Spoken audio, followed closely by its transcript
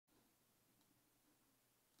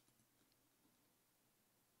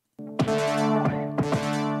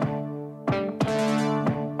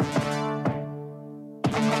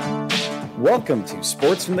Welcome to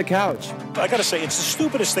Sports from the Couch. I gotta say, it's the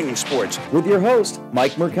stupidest thing in sports. With your host,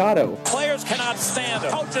 Mike Mercado. Players cannot stand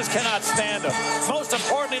him. Coaches cannot stand him. Most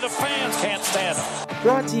importantly, the fans can't stand him.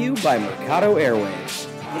 Brought to you by Mercado Airwaves.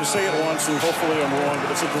 I'm gonna say it once, and hopefully I'm wrong,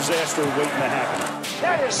 but it's a disaster waiting to happen.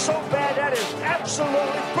 That is so bad, that is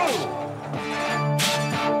absolutely brutal.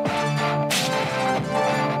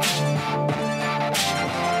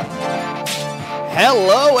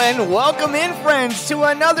 Hello and welcome in, friends, to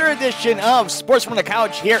another edition of Sports from the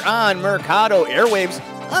Couch here on Mercado Airwaves.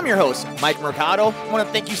 I'm your host, Mike Mercado. I want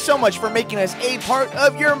to thank you so much for making us a part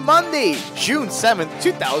of your Monday, June 7th,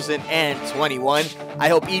 2021. I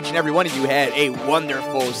hope each and every one of you had a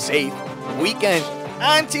wonderful, safe weekend.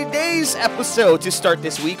 On today's episode, to start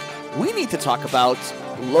this week, we need to talk about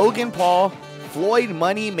Logan Paul, Floyd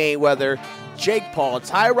Money Mayweather, Jake Paul,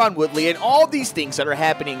 Tyron Woodley, and all these things that are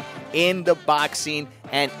happening in the boxing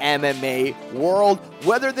and MMA world.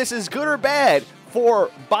 Whether this is good or bad for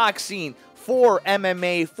boxing, for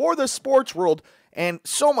MMA, for the sports world, and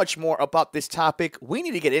so much more about this topic, we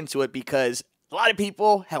need to get into it because a lot of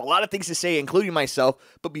people have a lot of things to say, including myself.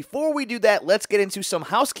 But before we do that, let's get into some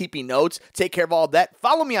housekeeping notes. Take care of all that.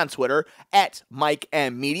 Follow me on Twitter at Mike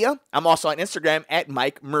M Media. I'm also on Instagram at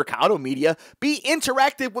Mike Mercado Media. Be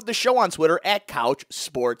interactive with the show on Twitter at Couch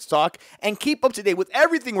Sports Talk. And keep up to date with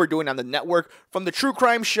everything we're doing on the network, from the True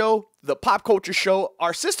Crime Show, the Pop Culture Show,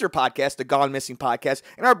 our sister podcast, the Gone Missing Podcast,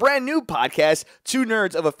 and our brand new podcast, Two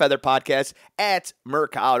Nerds of a Feather Podcast, at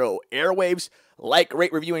Mercado Airwaves. Like,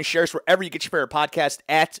 rate, review, and share us wherever you get your favorite podcast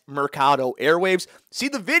at Mercado Airwaves. See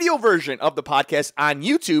the video version of the podcast on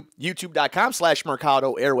YouTube,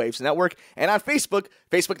 youtube.com/Mercado Airwaves Network, and on Facebook,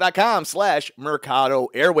 facebook.com/Mercado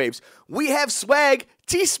Airwaves. We have swag,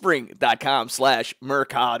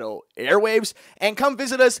 teespring.com/Mercado Airwaves, and come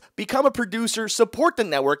visit us, become a producer, support the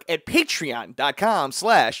network at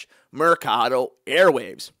patreon.com/Mercado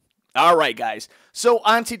Airwaves. All right, guys. So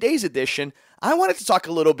on today's edition, I wanted to talk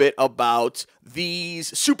a little bit about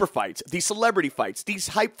these super fights, these celebrity fights, these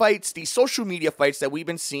hype fights, these social media fights that we've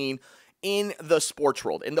been seeing in the sports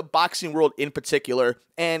world, in the boxing world in particular,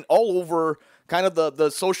 and all over kind of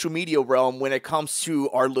the social media realm when it comes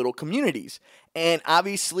to our little communities. And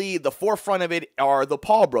obviously, the forefront of it are the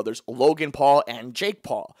Paul brothers, Logan Paul and Jake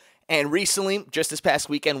Paul. And recently, just this past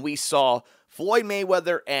weekend, we saw Floyd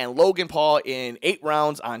Mayweather and Logan Paul in 8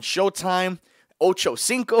 rounds on Showtime. Ocho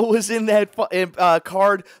Cinco was in that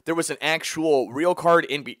card. There was an actual real card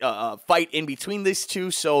fight in between these two.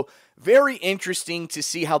 So very interesting to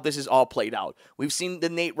see how this is all played out. We've seen the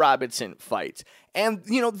Nate Robinson fight. And,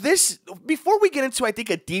 this, before we get into, I think,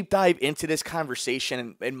 a deep dive into this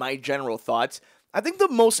conversation and my general thoughts, I think the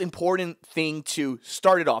most important thing to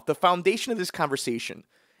start it off, the foundation of this conversation,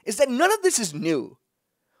 is that none of this is new.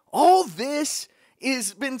 All this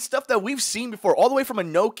has been stuff that we've seen before, all the way from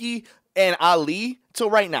Inoki and Ali till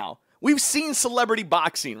right now. We've seen celebrity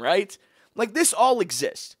boxing, right? Like, this all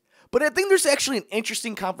exists. But I think there's actually an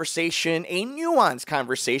interesting conversation, a nuanced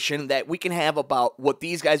conversation that we can have about what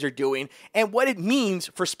these guys are doing and what it means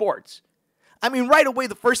for sports. I mean, right away,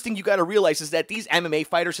 the first thing you got to realize is that these MMA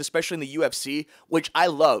fighters, especially in the UFC, which I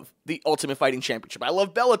love, the Ultimate Fighting Championship, I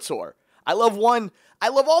love Bellator, I love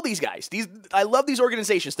all these guys. I love these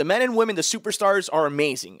organizations. The men and women, the superstars are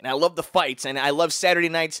amazing. And I love the fights. And I love Saturday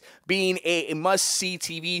nights being a must-see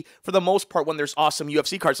TV for the most part when there's awesome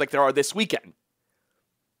UFC cards like there are this weekend.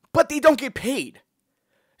 But they don't get paid.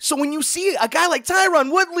 So when you see a guy like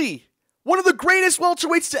Tyron Woodley, one of the greatest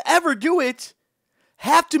welterweights to ever do it,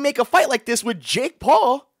 have to make a fight like this with Jake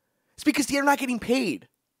Paul, it's because they're not getting paid.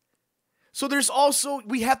 So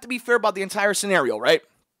we have to be fair about the entire scenario, right?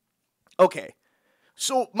 Okay.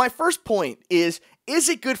 So my first point is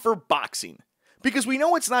it good for boxing? Because we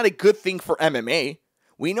know it's not a good thing for MMA.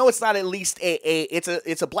 We know it's not at least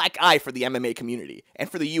it's a black eye for the MMA community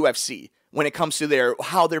and for the UFC when it comes to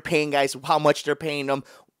how they're paying guys, how much they're paying them,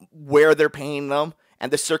 where they're paying them,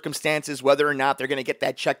 and the circumstances, whether or not they're going to get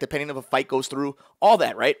that check depending if a fight goes through, all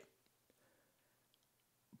that, right?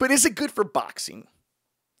 But is it good for boxing?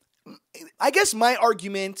 I guess my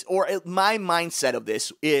argument or my mindset of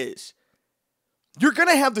this is you're going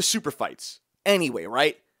to have the super fights anyway,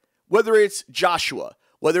 right? Whether it's Joshua,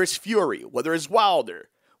 whether it's Fury, whether it's Wilder,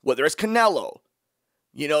 whether it's Canelo.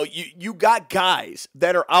 You got guys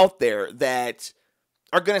that are out there that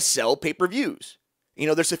are going to sell pay-per-views.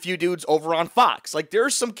 There's a few dudes over on Fox. Like,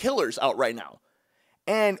 there's some killers out right now.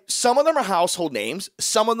 And some of them are household names.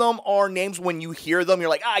 Some of them are names when you hear them, you're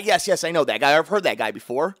like, yes, I know that guy. I've heard that guy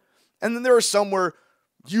before. And then there are some where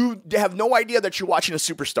you have no idea that you're watching a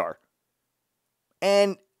superstar.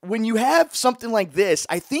 And when you have something like this,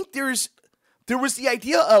 I think there was the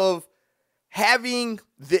idea of having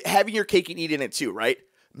your cake and eat in it too, right?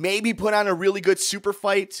 Maybe put on a really good super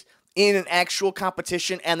fight in an actual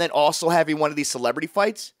competition and then also having one of these celebrity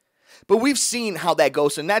fights. But we've seen how that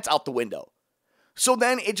goes, and that's out the window. So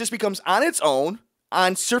then it just becomes on its own,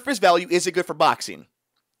 on surface value, is it good for boxing?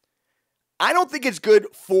 I don't think it's good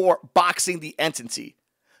for boxing the entity.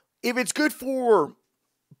 If it's good for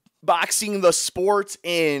boxing the sport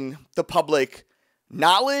in the public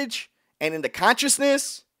knowledge and in the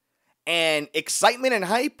consciousness and excitement and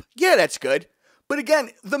hype, yeah, that's good. But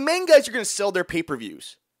again, the main guys are going to sell their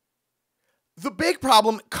pay-per-views. The big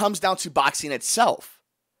problem comes down to boxing itself.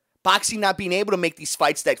 Boxing not being able to make these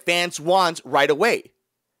fights that fans want right away.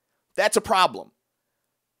 That's a problem.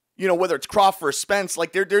 You know, whether it's Crawford, Spence,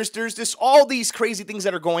 like there's this all these crazy things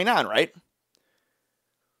that are going on, right?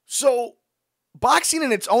 So boxing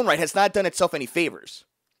in its own right has not done itself any favors.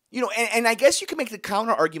 You know, and I guess you can make the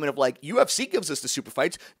counter argument of like, UFC gives us the super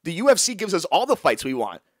fights. The UFC gives us all the fights we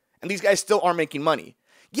want. And these guys still aren't making money.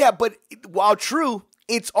 Yeah, but while true,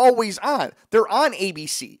 it's always on. They're on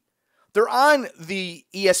ABC. They're on the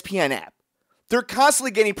ESPN app. They're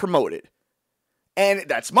constantly getting promoted. And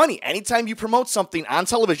that's money. Anytime you promote something on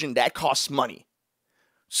television, that costs money.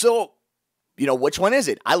 So, you know, which one is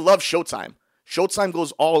it? I love Showtime. Showtime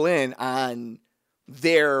goes all in on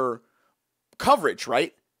their coverage,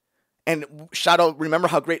 right? And shout out, remember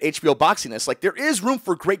how great HBO boxing is. Like, there is room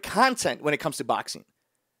for great content when it comes to boxing.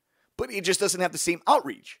 But it just doesn't have the same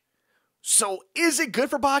outreach. So, is it good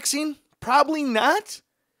for boxing? Probably not.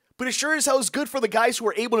 But it sure as hell is good for the guys who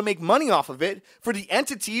are able to make money off of it, for the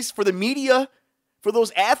entities, for the media, for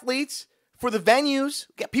those athletes, for the venues.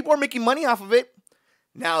 Yeah, people are making money off of it.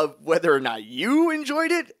 Now, whether or not you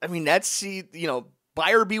enjoyed it, I mean, that's, you know,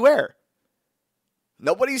 buyer beware.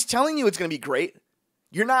 Nobody's telling you it's going to be great.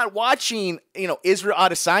 You're not watching, you know, Israel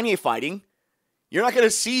Adesanya fighting. You're not going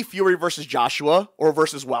to see Fury versus Joshua or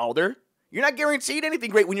versus Wilder. You're not guaranteed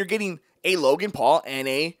anything great when you're getting a Logan Paul and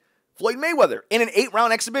a Floyd Mayweather in an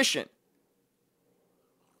 8-round exhibition.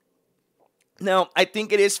 Now, I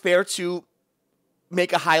think it is fair to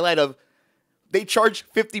make a highlight of they charge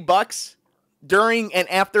 $50 during and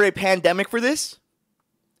after a pandemic for this.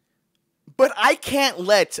 But I can't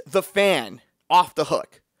let the fan off the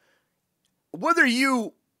hook. Whether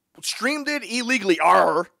you streamed it illegally,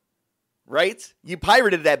 right? You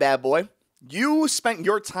pirated that bad boy. You spent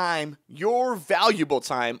your time, your valuable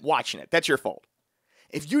time watching it. That's your fault.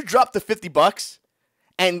 If you dropped the $50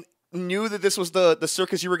 and knew that this was the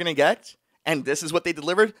circus you were going to get, and this is what they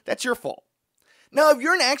delivered, that's your fault. Now, if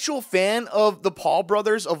you're an actual fan of the Paul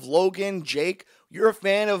brothers, of Logan, Jake, you're a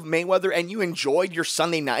fan of Mayweather, and you enjoyed your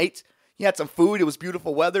Sunday night, you had some food, it was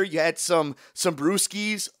beautiful weather, you had some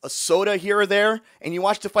brewskis, a soda here or there, and you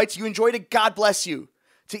watched the fights, you enjoyed it, God bless you.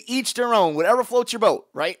 To each their own, whatever floats your boat,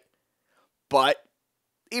 right? But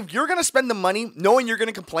if you're going to spend the money knowing you're going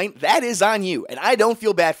to complain, that is on you, and I don't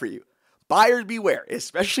feel bad for you. Buyer beware,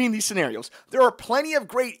 especially in these scenarios. There are plenty of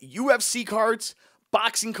great UFC cards,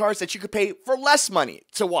 boxing cards that you could pay for less money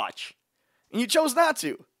to watch, and you chose not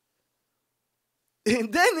to.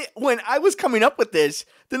 And then when I was coming up with this,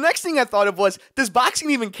 the next thing I thought of was, does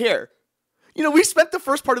boxing even care? You know, we spent the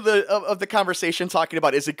first part of the conversation talking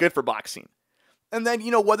about, is it good for boxing? And then,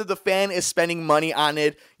 you know, whether the fan is spending money on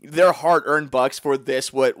it, their hard-earned bucks for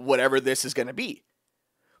this, whatever this is going to be.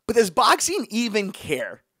 But does boxing even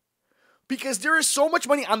care? Because there is so much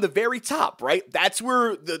money on the very top, right? That's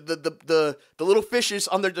where the little fishes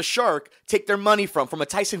under the shark take their money from a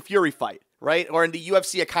Tyson Fury fight, right? Or in the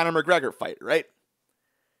UFC, a Conor McGregor fight, right?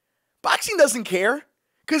 Boxing doesn't care.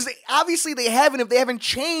 Because obviously they haven't, if they haven't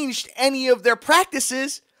changed any of their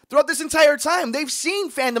practices throughout this entire time. They've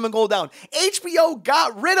seen fandom go down. HBO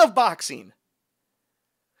got rid of boxing.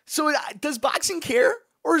 So does boxing care?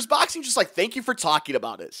 Or is boxing just like, thank you for talking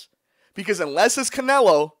about this? Because unless it's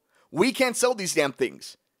Canelo, we can't sell these damn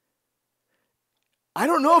things. I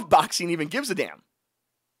don't know if boxing even gives a damn.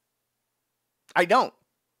 I don't.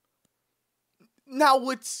 Now,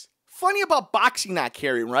 what's funny about boxing not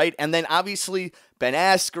caring, right? And then obviously Ben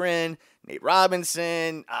Askren, Nate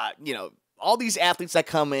Robinson, all these athletes that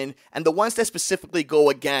come in, and the ones that specifically go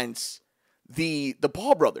against the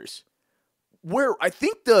Paul brothers. Where I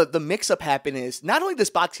think the mix-up happened is, not only does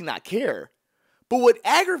boxing not care, but what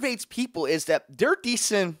aggravates people is that they're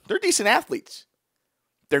decent athletes.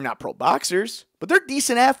 They're not pro boxers, but they're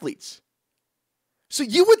decent athletes. So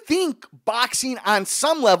you would think boxing on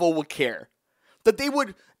some level would care. That they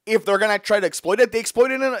would, if they're going to try to exploit it, they exploit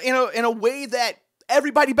it in a way that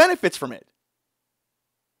everybody benefits from it.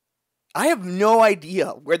 I have no idea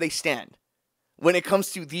where they stand when it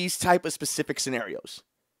comes to these type of specific scenarios.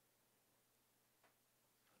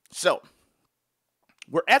 So,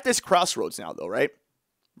 we're at this crossroads now, though, right?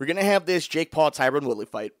 We're going to have this Jake Paul, Tyron Woodley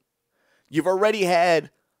fight. You've already had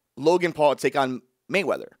Logan Paul take on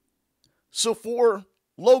Mayweather. So for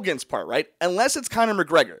Logan's part, right, unless it's Conor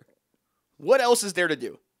McGregor, what else is there to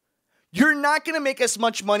do? You're not going to make as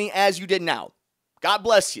much money as you did now. God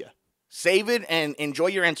bless you. Save it and enjoy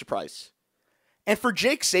your enterprise. And for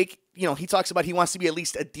Jake's sake, you know, he talks about he wants to be at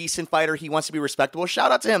least a decent fighter. He wants to be respectable.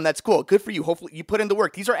 Shout out to him. That's cool. Good for you. Hopefully you put in the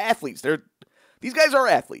work. These are athletes. These guys are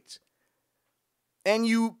athletes. And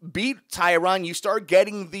you beat Tyron. You start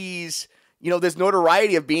getting these, you know, this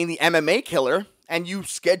notoriety of being the MMA killer, and you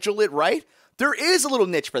schedule it right. There is a little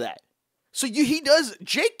niche for that. So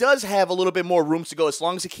Jake does have a little bit more room to go as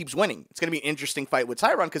long as he keeps winning. It's going to be an interesting fight with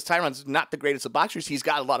Tyron because Tyron's not the greatest of boxers. He's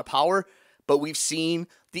got a lot of power, but we've seen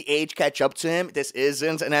the age catch up to him. This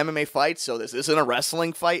isn't an MMA fight, so this isn't a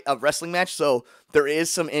wrestling match. So there is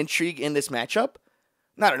some intrigue in this matchup.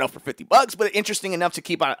 Not enough for $50, but interesting enough to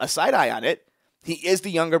keep a side eye on it. He is the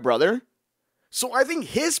younger brother. So I think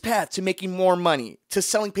his path to making more money, to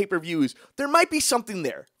selling pay-per-views, there might be something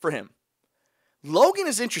there for him. Logan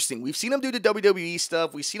is interesting. We've seen him do the WWE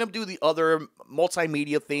stuff. We've seen him do the other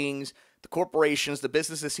multimedia things, the corporations, the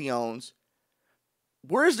businesses he owns.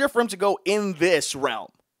 Where is there for him to go in this realm?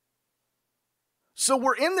 So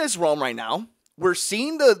we're in this realm right now. We're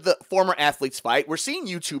seeing the former athletes fight. We're seeing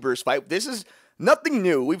YouTubers fight. This is nothing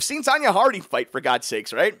new. We've seen Tanya Harding fight, for God's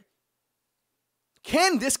sakes, right?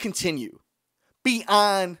 Can this continue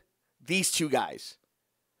beyond these two guys?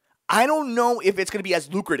 I don't know if it's going to be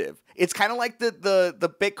as lucrative. It's kind of like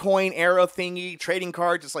the Bitcoin era thingy, trading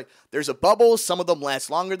cards. It's like there's a bubble. Some of them last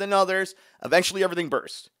longer than others. Eventually, everything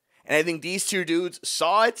bursts. And I think these two dudes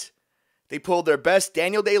saw it. They pulled their best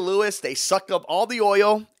Daniel Day-Lewis. They sucked up all the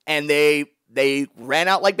oil, and they ran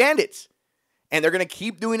out like bandits. And they're going to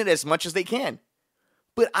keep doing it as much as they can.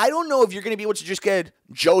 But I don't know if you're going to be able to just get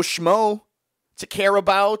Joe Schmo to care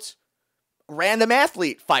about random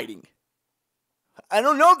athlete fighting. I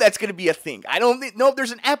don't know if that's going to be a thing. I don't know if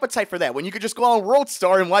there's an appetite for that when you could just go on World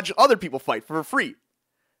Star and watch other people fight for free.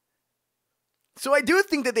 So I do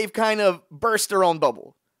think that they've kind of burst their own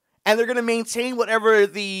bubble. And they're going to maintain whatever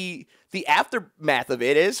the aftermath of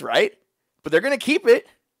it is, right? But they're going to keep it.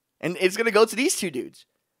 And it's going to go to these two dudes.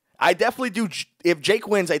 I definitely do. If Jake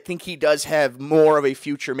wins, I think he does have more of a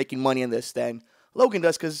future making money in this than Logan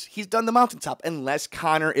does because he's done the mountaintop. Unless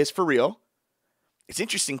Conor is for real. It's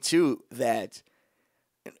interesting, too, that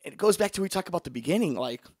it goes back to what we talked about at the beginning.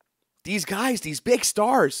 Like, these guys, these big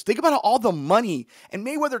stars, think about all the money. And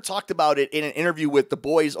Mayweather talked about it in an interview with the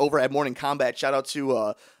boys over at Morning Combat. Shout out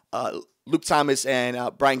to Luke Thomas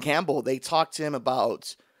and Brian Campbell. They talked to him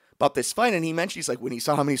about this fight, and he mentioned, he's like, when he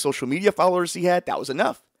saw how many social media followers he had, that was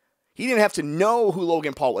enough. He didn't have to know who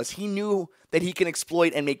Logan Paul was. He knew that he can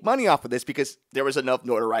exploit and make money off of this because there was enough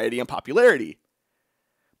notoriety and popularity.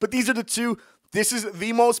 But these are the two. This is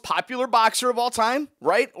the most popular boxer of all time,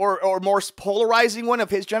 right? Or more polarizing one of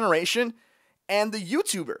his generation. And the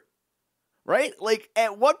YouTuber, right? Like,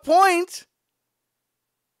 at what point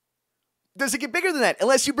does it get bigger than that?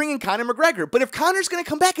 Unless you bring in Conor McGregor. But if Conor's going to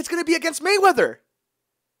come back, it's going to be against Mayweather.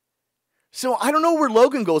 So I don't know where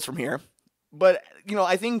Logan goes from here. But, you know,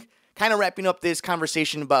 I think kind of wrapping up this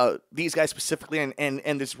conversation about these guys specifically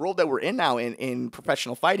and this role that we're in now in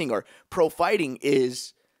professional fighting or pro fighting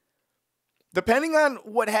is, depending on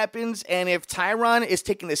what happens and if Tyron is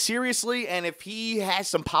taking this seriously and if he has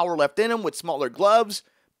some power left in him with smaller gloves,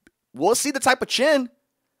 we'll see the type of chin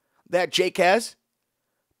that Jake has.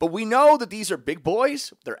 But we know that these are big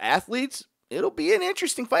boys. They're athletes. It'll be an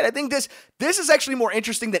interesting fight. I think this is actually more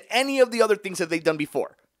interesting than any of the other things that they've done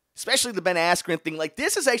before. Especially the Ben Askren thing. Like,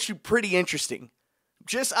 this is actually pretty interesting.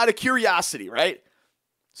 Just out of curiosity, right?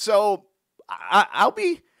 So, I'll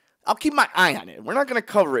keep my eye on it. We're not going to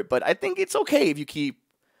cover it, but I think it's okay if you keep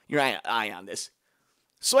your eye on this.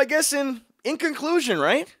 So, I guess in conclusion,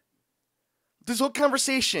 right? This whole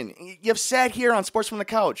conversation, you've sat here on Sports from the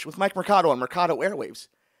Couch with Mike Mercado on Mercado Airwaves,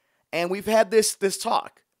 and we've had this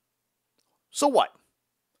talk. So what?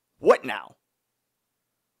 What now?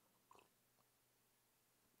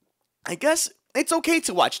 I guess it's okay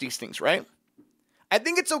to watch these things, right? I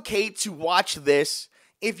think it's okay to watch this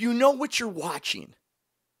if you know what you're watching.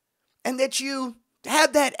 And that you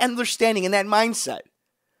have that understanding and that mindset.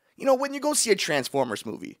 You know, when you go see a Transformers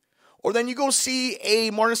movie, or then you go see a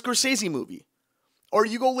Martin Scorsese movie, or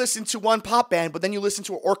you go listen to one pop band, but then you listen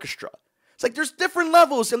to an orchestra. It's like there's different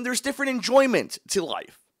levels and there's different enjoyment to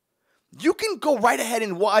life. You can go right ahead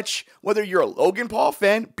and watch whether you're a Logan Paul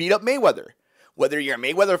fan, beat up Mayweather. Whether you're a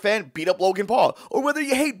Mayweather fan, beat up Logan Paul. Or whether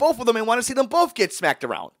you hate both of them and want to see them both get smacked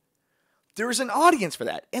around. There's an audience for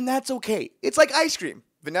that, and that's okay. It's like ice cream.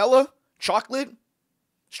 Vanilla, chocolate,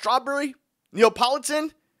 strawberry,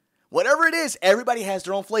 Neapolitan, whatever it is, everybody has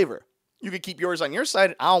their own flavor. You could keep yours on your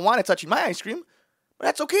side. I don't want it touching my ice cream, but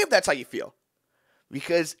that's okay if that's how you feel.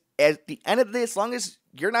 Because at the end of the day, as long as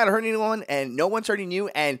you're not hurting anyone and no one's hurting you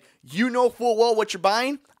and you know full well what you're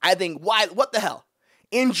buying, I think, what the hell?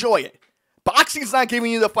 Enjoy it. Boxing's not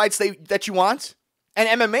giving you the fights that you want,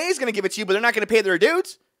 and MMA is going to give it to you, but they're not going to pay their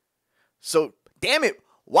dues. So, damn it,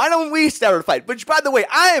 why don't we start a fight? Which, by the way,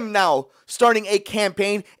 I am now starting a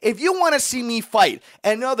campaign. If you want to see me fight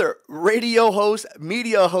another radio host,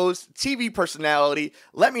 media host, TV personality,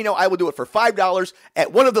 let me know. I will do it for $5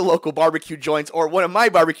 at one of the local barbecue joints or one of my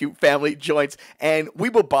barbecue family joints, and we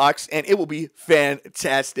will box, and it will be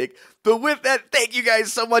fantastic. But with that, thank you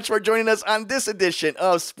guys so much for joining us on this edition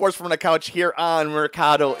of Sports from the Couch here on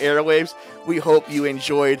Mercado Airwaves. We hope you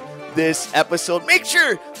enjoyed this episode. Make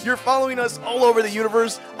sure you're following us all over the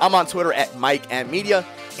universe. I'm on Twitter at Mike M Media,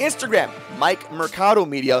 Instagram Mike Mercado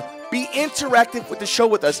Media. Be interactive with the show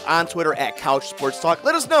with us on Twitter at Couch Sports Talk.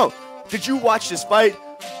 Let us know, did you watch this fight?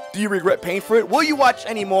 Do you regret paying for it? Will you watch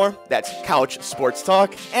any more? That's Couch Sports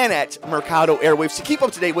Talk and at Mercado Airwaves to keep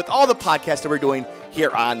up to date with all the podcasts that we're doing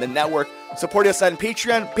here on the network. Support us on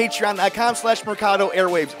Patreon, patreon.com/Mercado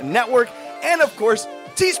Airwaves Network, and of course,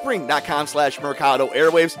 teespring.com/Mercado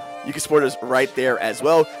Airwaves. You can support us right there as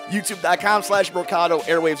well. YouTube.com/Mercado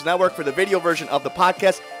Airwaves Network for the video version of the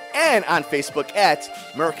podcast, and on Facebook at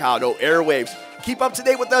Mercado Airwaves. Keep up to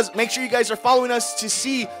date with us. Make sure you guys are following us to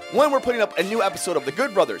see when we're putting up a new episode of The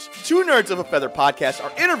Good Brothers, Two Nerds of a Feather podcast,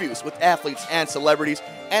 our interviews with athletes and celebrities,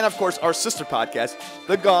 and of course our sister podcast,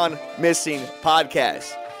 The Gone Missing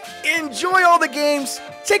Podcast. Enjoy all the games.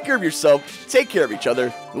 Take care of yourself. Take care of each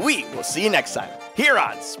other. We will see you next time here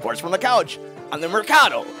on Sports from the Couch on the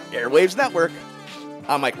Mercado Airwaves Network.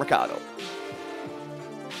 I'm Mike Mercado.